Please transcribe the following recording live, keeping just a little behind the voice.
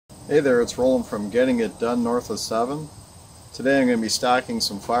Hey there, it's Roland from Getting It Done north of 7. Today I'm going to be stacking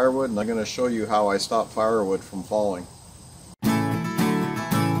some firewood and I'm going to show you how I stop firewood from falling.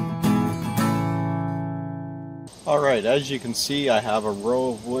 Alright, as you can see I have a row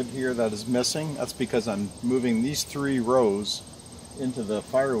of wood here that is missing. That's because I'm moving these 3 rows into the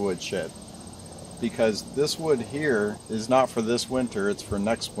firewood shed. Because this wood here is not for this winter, it's for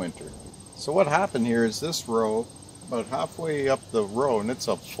next winter. So what happened here is this row, about halfway up the row, and it's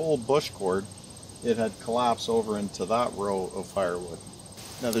a full bush cord, it had collapsed over into that row of firewood.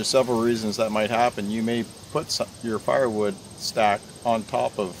 Now there's several reasons that might happen. You may put your firewood stack on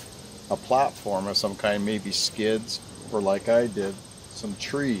top of a platform of some kind, maybe skids, or like I did, some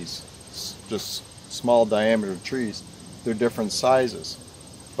trees, just small diameter trees. They're different sizes.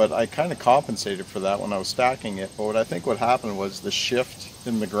 But I kind of compensated for that when I was stacking it. But what I think what happened was the shift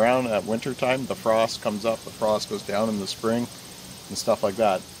in the ground at winter time. The frost comes up, the frost goes down in the spring, and stuff like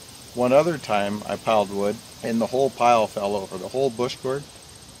that. One other time I piled wood, and the whole pile fell over. The whole bush cord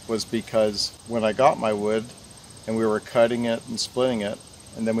was because when I got my wood, and we were cutting it and splitting it,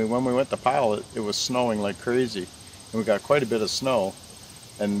 and then when we went to pile it, it was snowing like crazy. And we got quite a bit of snow.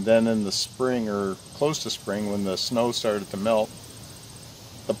 And then in the spring, or close to spring, when the snow started to melt,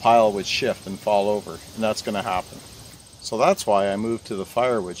 the pile would shift and fall over, and that's going to happen. So that's why I moved to the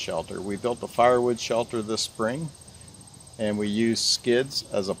firewood shelter. We built a firewood shelter this spring, and we used skids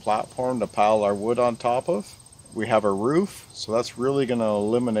as a platform to pile our wood on top of. We have a roof, so that's really going to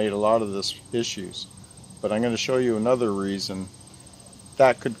eliminate a lot of this issues. But I'm going to show you another reason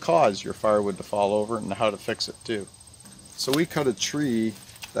that could cause your firewood to fall over and how to fix it too. So we cut a tree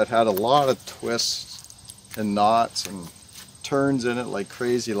that had a lot of twists and knots and turns in it like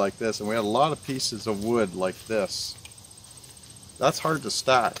crazy like this, and we had a lot of pieces of wood like this. That's hard to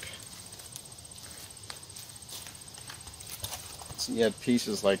stack. So you had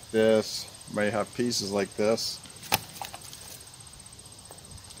pieces like this, you might have pieces like this.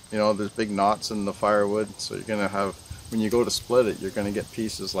 You know, there's big knots in the firewood, so you're gonna have, when you go to split it, you're gonna get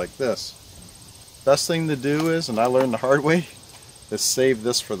pieces like this. Best thing to do is, and I learned the hard way, is save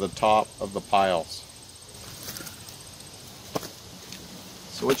this for the top of the piles.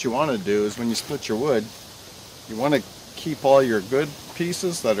 So what you want to do is when you split your wood, you want to keep all your good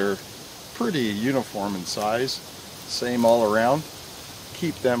pieces that are pretty uniform in size, same all around.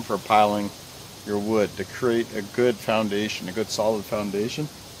 Keep them for piling your wood to create a good foundation, a good solid foundation.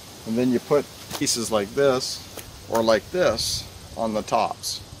 And then you put pieces like this or like this on the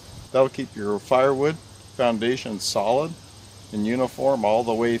tops. That'll keep your firewood foundation solid and uniform all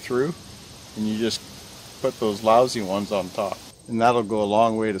the way through, and you just put those lousy ones on top. And that'll go a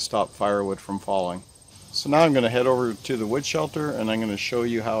long way to stop firewood from falling. So now I'm going to head over to the wood shelter and I'm going to show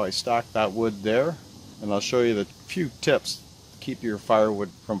you how I stack that wood there, and I'll show you the few tips to keep your firewood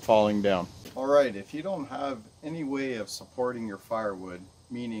from falling down. Alright, if you don't have any way of supporting your firewood,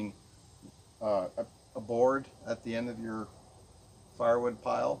 meaning a board at the end of your firewood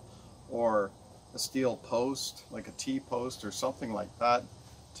pile, or a steel post like a T-post or something like that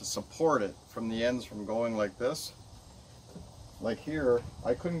to support it from the ends from going like this. Like here,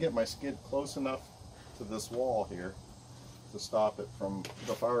 I couldn't get my skid close enough to this wall here to stop it from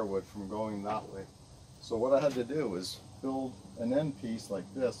the firewood from going that way. So what I had to do was build an end piece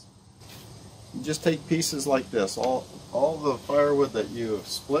like this. You just take pieces like this, all the firewood that you have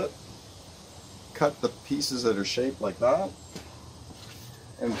split, cut the pieces that are shaped like that,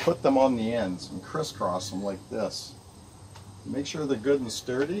 and put them on the ends and crisscross them like this. Make sure they're good and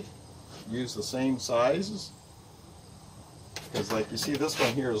sturdy. Use the same sizes. Because like you see, this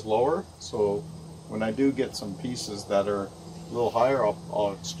one here is lower, so when I do get some pieces that are a little higher,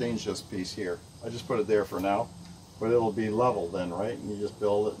 I'll exchange this piece here. I just put it there for now, but it'll be level then, right? And you just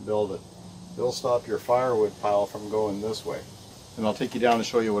build it and build it. It'll stop your firewood pile from going this way. And I'll take you down and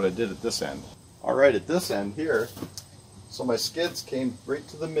show you what I did at this end. Alright, at this end here, so my skids came right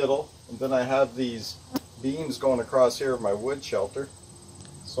to the middle, and then I have these beams going across here of my wood shelter.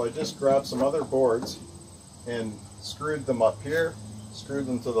 So I just grabbed some other boards and screwed them up here, screwed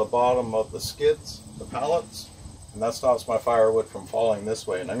them to the bottom of the skids, the pallets, and that stops my firewood from falling this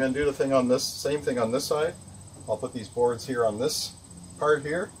way. And I'm going to do the thing on this, same thing on this side. I'll put these boards here on this part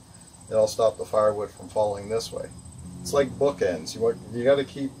here, and I'll stop the firewood from falling this way. It's like bookends. You got to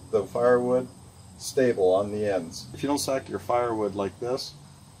keep the firewood stable on the ends. If you don't stack your firewood like this,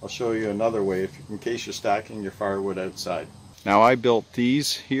 I'll show you another way in case you're stacking your firewood outside. Now I built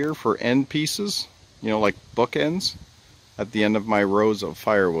these here for end pieces, you know, like bookends at the end of my rows of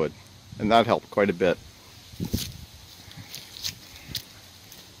firewood, and that helped quite a bit.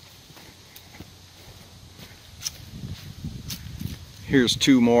 Here's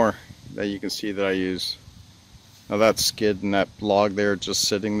two more that you can see that I use. Now that skid and that log there just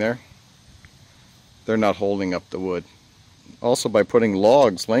sitting there, they're not holding up the wood. Also, by putting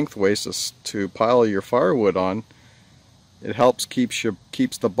logs lengthways to pile your firewood on, it helps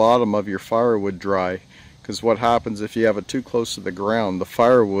keeps the bottom of your firewood dry. Because what happens if you have it too close to the ground, the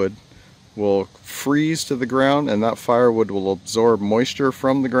firewood will freeze to the ground, and that firewood will absorb moisture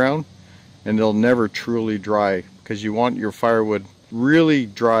from the ground, and it'll never truly dry. Because you want your firewood really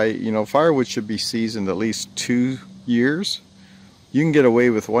dry. You know, firewood should be seasoned at least 2 years. You can get away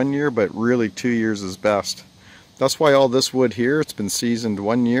with 1 year, but really 2 years is best. That's why all this wood here, it's been seasoned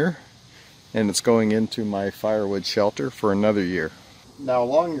 1 year, and it's going into my firewood shelter for another year. Now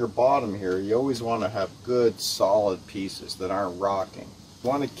along your bottom here, you always want to have good solid pieces that aren't rocking. You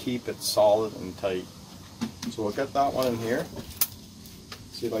want to keep it solid and tight. So we'll get that one in here.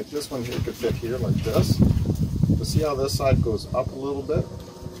 See, like this one here could fit here like this. But see how this side goes up a little bit?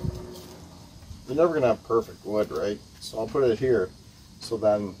 You're never going to have perfect wood, right? So I'll put it here. So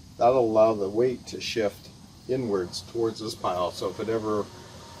then that'll allow the weight to shift inwards towards this pile. So if it ever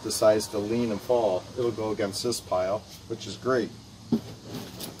decides to lean and fall, it'll go against this pile, which is great.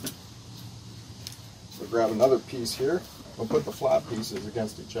 So grab another piece here. We'll put the flat pieces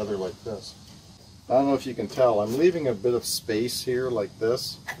against each other like this. I don't know if you can tell, I'm leaving a bit of space here like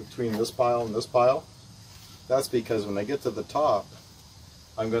this between this pile and this pile. That's because when I get to the top,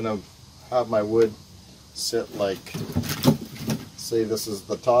 I'm going to have my wood sit like, say this is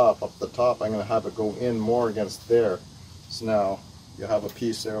the top, up the top, I'm going to have it go in more against there. So now you'll have a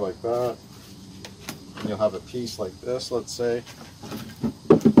piece there like that, and you'll have a piece like this, let's say,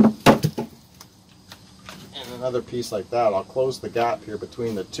 and another piece like that. I'll close the gap here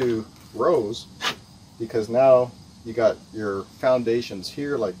between the two rows, because now you got your foundations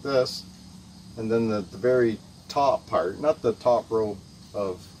here like this, and then the very top part, not the top row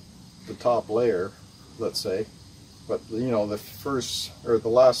of the top layer, let's say, but you know, the first or the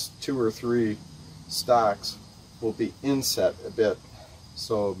last 2 or 3 stacks will be inset a bit,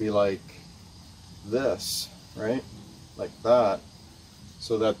 so it'll be like this, right, like that,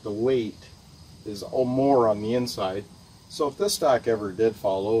 so that the weight is more on the inside. So if this stack ever did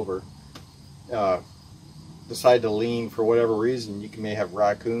fall over, decide to lean for whatever reason, you may have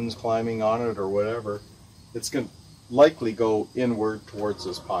raccoons climbing on it or whatever, it's going to likely go inward towards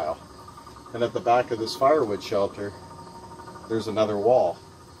this pile. And at the back of this firewood shelter, there's another wall,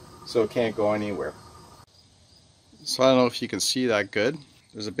 so it can't go anywhere. So I don't know if you can see that good.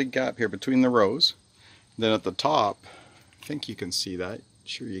 There's a big gap here between the rows. Then at the top, I think you can see that.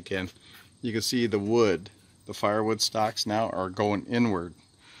 Sure you can. You can see the wood, the firewood stacks now are going inward.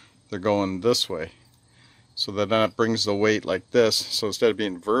 They're going this way. So that brings the weight like this. So instead of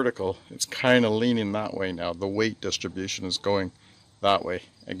being vertical, it's kind of leaning that way now. The weight distribution is going that way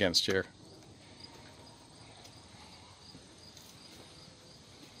against here.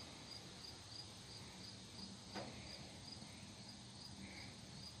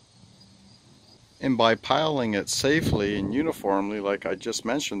 And by piling it safely and uniformly, like I just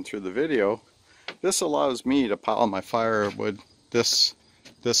mentioned through the video, this allows me to pile my firewood this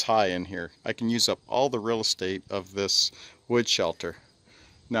high in here. I can use up all the real estate of this wood shelter.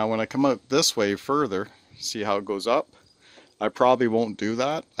 Now when I come out this way further, see how it goes up? I probably won't do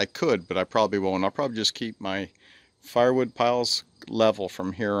that. I could, but I probably won't. I'll probably just keep my firewood piles level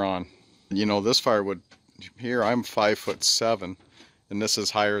from here on. You know, this firewood here, I'm 5'7", and this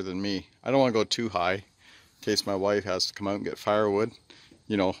is higher than me. I don't want to go too high in case my wife has to come out and get firewood.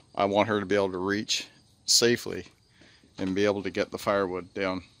 You know, I want her to be able to reach safely and be able to get the firewood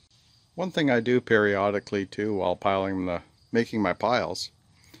down. One thing I do periodically too while making my piles,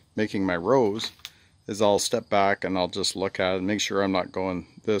 making my rows, is I'll step back and I'll just look at it and make sure I'm not going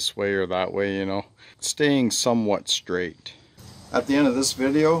this way or that way, you know, staying somewhat straight. At the end of this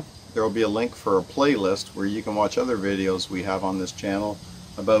video, there will be a link for a playlist where you can watch other videos we have on this channel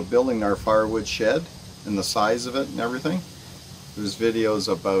about building our firewood shed and the size of it and everything. There's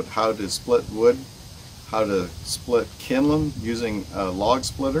videos about how to split wood, how to split kindling using a log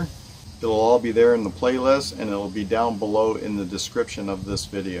splitter. It'll all be there in the playlist, and it'll be down below in the description of this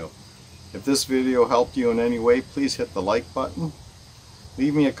video. If this video helped you in any way, please hit the like button,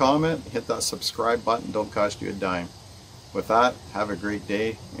 leave me a comment, hit that subscribe button, don't cost you a dime. With that, have a great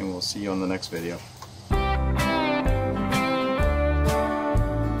day, and we'll see you on the next video.